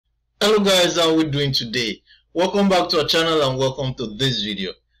Hello guys, how are we doing today? Welcome back to our channel and welcome to this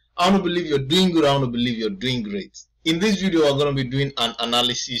video. I want to believe you're doing good. I want to believe you're doing great. In this video, we're going to be doing an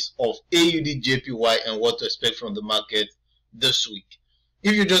analysis of Audjpy and what to expect from the market this week.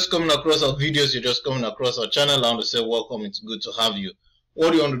 If you're just coming across our videos, you're just coming across our channel, I want to say welcome. It's good to have you.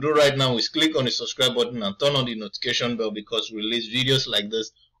 What you want to do right now is click on the subscribe button and turn on the notification bell because we release videos like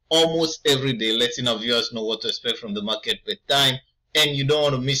this almost every day, letting our viewers know what to expect from the market per time. And you don't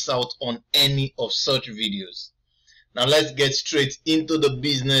want to miss out on any of such videos. Now let's get straight into the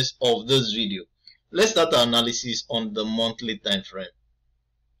business of this video. Let's start our analysis on the monthly time frame.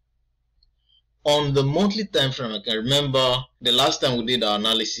 On the monthly time frame, I can remember the last time we did our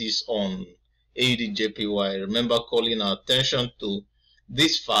analysis on Audjpy. I remember calling our attention to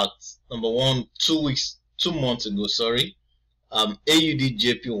this fact. Number one, 2 months ago,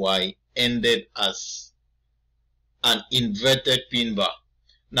 Audjpy ended as an inverted pin bar.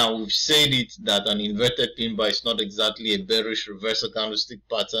 Now we've said it that an inverted pin bar is not exactly a bearish reversal candlestick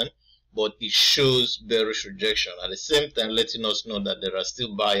pattern, but it shows bearish rejection. At the same time, letting us know that there are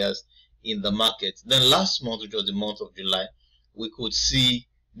still buyers in the market. Then last month, which was the month of July, we could see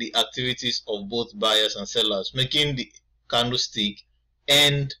the activities of both buyers and sellers, making the candlestick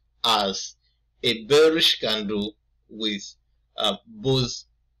end as a bearish candle with both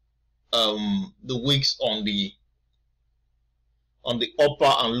the wicks on the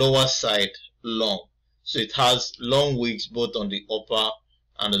upper and lower side long. So it has long wicks both on the upper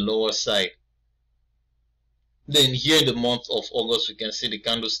and the lower side. Then here in the month of August, we can see the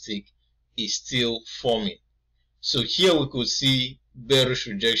candlestick is still forming. So here we could see bearish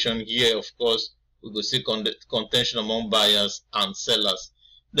rejection. Here, of course, we could see contention among buyers and sellers.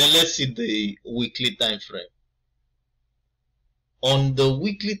 Then let's see the weekly time frame. On the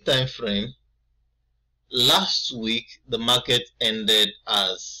weekly time frame, last week, the market ended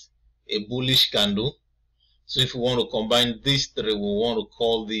as a bullish candle. So if we want to combine these three, we want to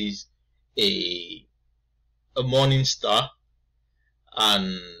call these a morning star.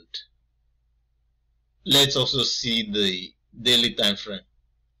 And let's also see the daily time frame.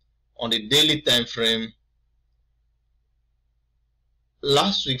 On the daily time frame,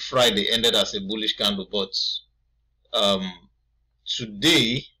 last week Friday ended as a bullish candle, but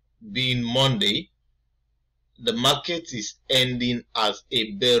today being Monday, the market is ending as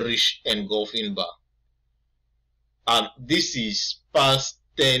a bearish engulfing bar. And this is past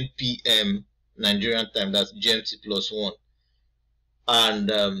 10 p.m. Nigerian time, that's GMT +1.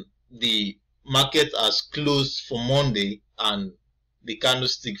 And the market has closed for Monday and the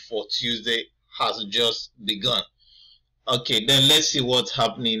candlestick for Tuesday has just begun. Okay, then let's see what's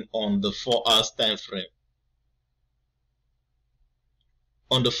happening on the 4 hours time frame.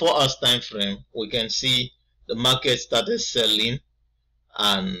 On the 4 hours time frame, we can see the market started selling,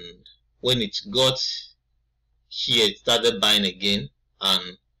 and when it got here, it started buying again,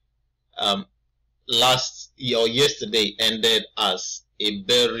 and yesterday ended as a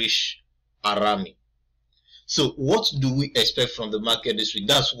bearish arami. So what do we expect from the market this week?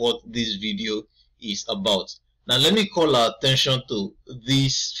 That's what this video is about. Now let me call our attention to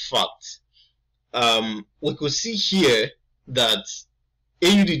this fact. We could see here that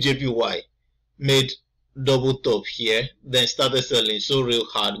Audjpy made double top here, then started selling so real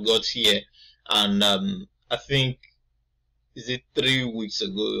hard, got here, and I think, is it 3 weeks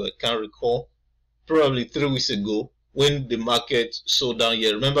ago? I can't recall. Probably 3 weeks ago, when the market sold down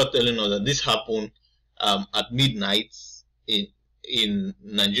here. Remember telling us that this happened at midnight in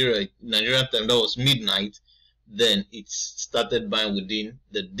Nigerian time. That was midnight. Then it started buying within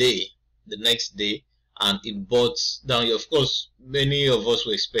the day, the next day, and it bought down here. Of course, many of us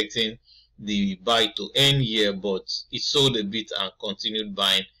were expecting the buy to end here, but it sold a bit and continued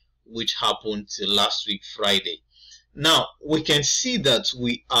buying, which happened till last week Friday. Now we can see that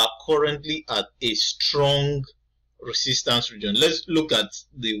we are currently at a strong resistance region. Let's look at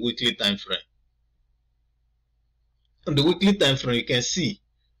the weekly time frame. On the weekly time frame, you can see,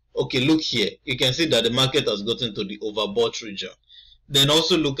 okay, look here, you can see that the market has gotten to the overbought region. Then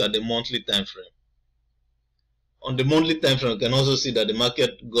also look at the monthly time frame. On the monthly time frame, you can also see that the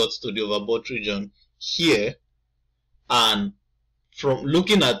market got to the overbought region here, and from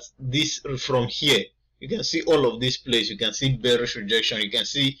looking at this from here, you can see all of this place. You can see bearish rejection. You can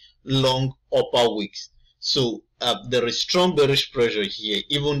see long upper wicks. So there is strong bearish pressure here,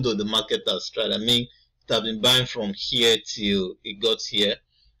 even though the market has tried. I mean, it has been buying from here till it got here,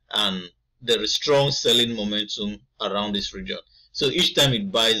 and there is strong selling momentum around this region. So each time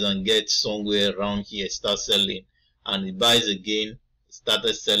it buys and gets somewhere around here, it starts selling, and it buys again, it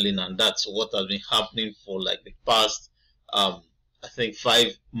started selling, and that's what has been happening for like the past I think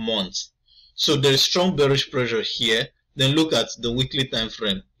 5 months. So there is strong bearish pressure here. Then look at the weekly time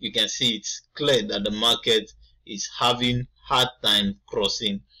frame. You can see it's clear that the market is having hard time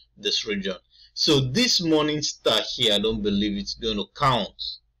crossing this region. So this morning star here, I don't believe it's going to count.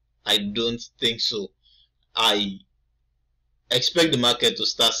 I don't think so. I expect the market to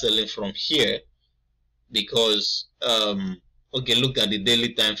start selling from here because okay, look at the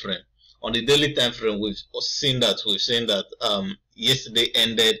daily time frame. On the daily time frame, we've seen that yesterday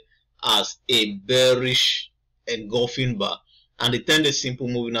ended as a bearish engulfing bar, and the 10-day simple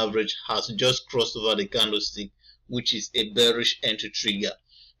moving average has just crossed over the candlestick, which is a bearish entry trigger.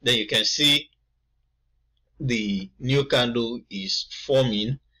 Then you can see the new candle is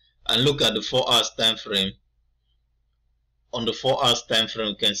forming, and look at the 4 hours time frame. On the 4 hours time frame,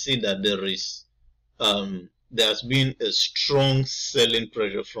 you can see that there's been a strong selling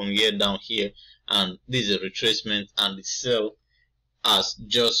pressure from here down here, and this is a retracement, and the sell has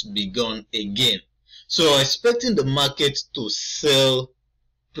just begun again. So expecting the market to sell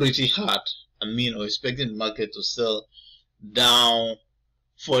pretty hard. Or expecting the market to sell down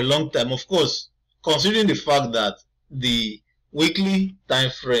for a long time. Of course, considering the fact that the weekly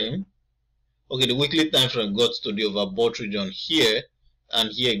time frame, the weekly time frame got to the overbought region here,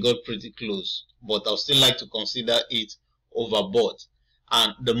 and here it got pretty close, but I'll still like to consider it overbought.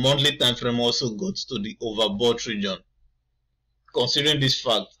 And the monthly time frame also got to the overbought region. Considering this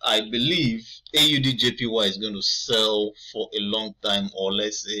fact, I believe Audjpy is going to sell for a long time, or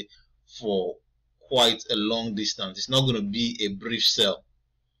let's say for quite a long distance. It's not going to be a brief sell.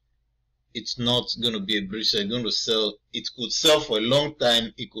 It's not going to be a brief sell. It's going to sell. It could sell for a long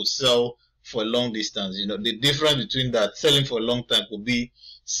time. It could sell for a long distance. The difference between that, selling for a long time could be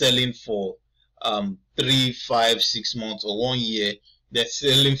selling for 3, 5, 6 months or 1 year. That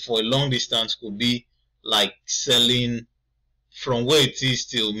selling for a long distance could be like selling from where it is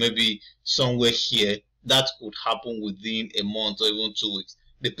till maybe somewhere here. That could happen within a month or even 2 weeks,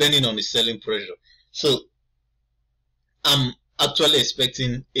 depending on the selling pressure. So I'm actually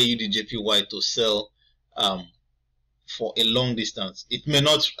expecting Audjpy to sell for a long distance. It may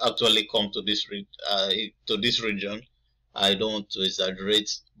not actually come to this region. I don't want to exaggerate,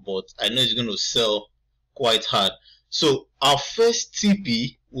 but I know it's going to sell quite hard. So our first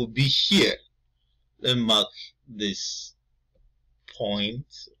TP will be here. Let me mark this point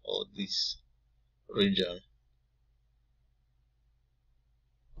or this region.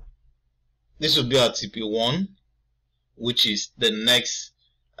 This will be our TP1, which is the next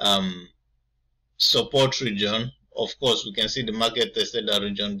support region. Of course, we can see the market tested that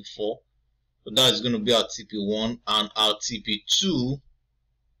region before. So that is going to be our TP1, and our TP2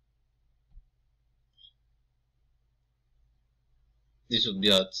 this will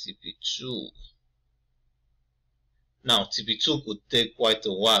be our TP2. Now, TP2 could take quite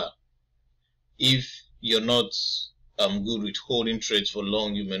a while. If you're not good with holding trades for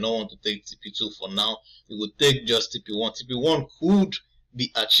long, you may not want to take TP2 for now. You would take just TP1. TP1 could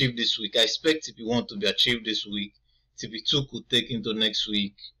be achieved this week. I expect TP1 to be achieved this week. TP2 could take into next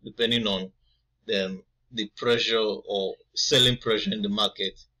week, depending on the pressure or selling pressure in the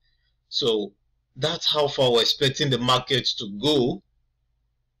market. So that's how far we're expecting the market to go.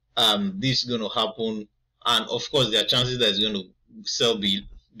 This is going to happen, and of course there are chances that it's going to sell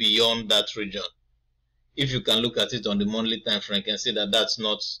beyond that region. If you can look at it on the monthly time frame, you can see that that's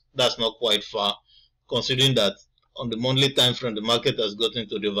not quite far, considering that on the monthly time frame the market has gotten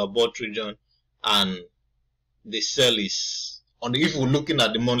to the overbought region, and the sell is if we're looking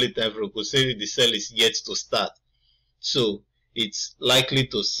at the monthly time frame, we could say the sell is yet to start. So it's likely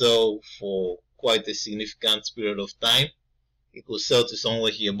to sell for quite a significant period of time. It could sell to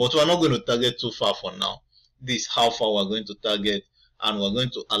somewhere here, but we're not going to target too far for now. This is how far we're going to target, and we're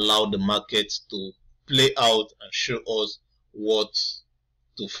going to allow the market to play out and show us what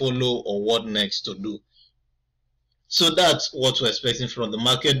to follow or what next to do. So that's what we're expecting from the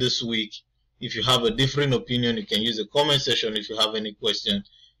market this week. If you have a different opinion, you can use the comment section. If you have any question,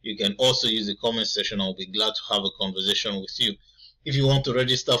 you can also use the comment section. I'll be glad to have a conversation with you. If you want to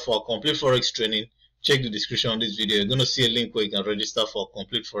register for a complete Forex training, check the description of this video. You're going to see a link where you can register for a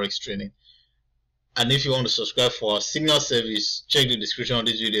complete Forex training. And if you want to subscribe for our signal service, check the description of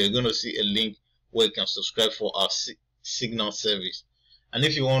this video. You're going to see a link where you can subscribe for our signal service. And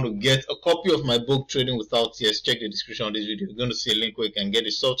if you want to get a copy of my book, Trading Without Tears, check the description of this video. You're going to see a link where you can get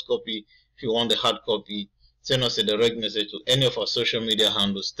a soft copy. If you want the hard copy, send us a direct message to any of our social media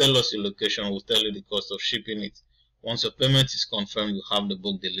handles. Tell us your location. We'll tell you the cost of shipping it. Once your payment is confirmed, you'll have the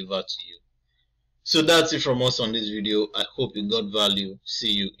book delivered to you. So that's it from us on this video. I hope you got value.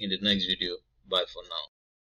 See you in the next video. Bye for now.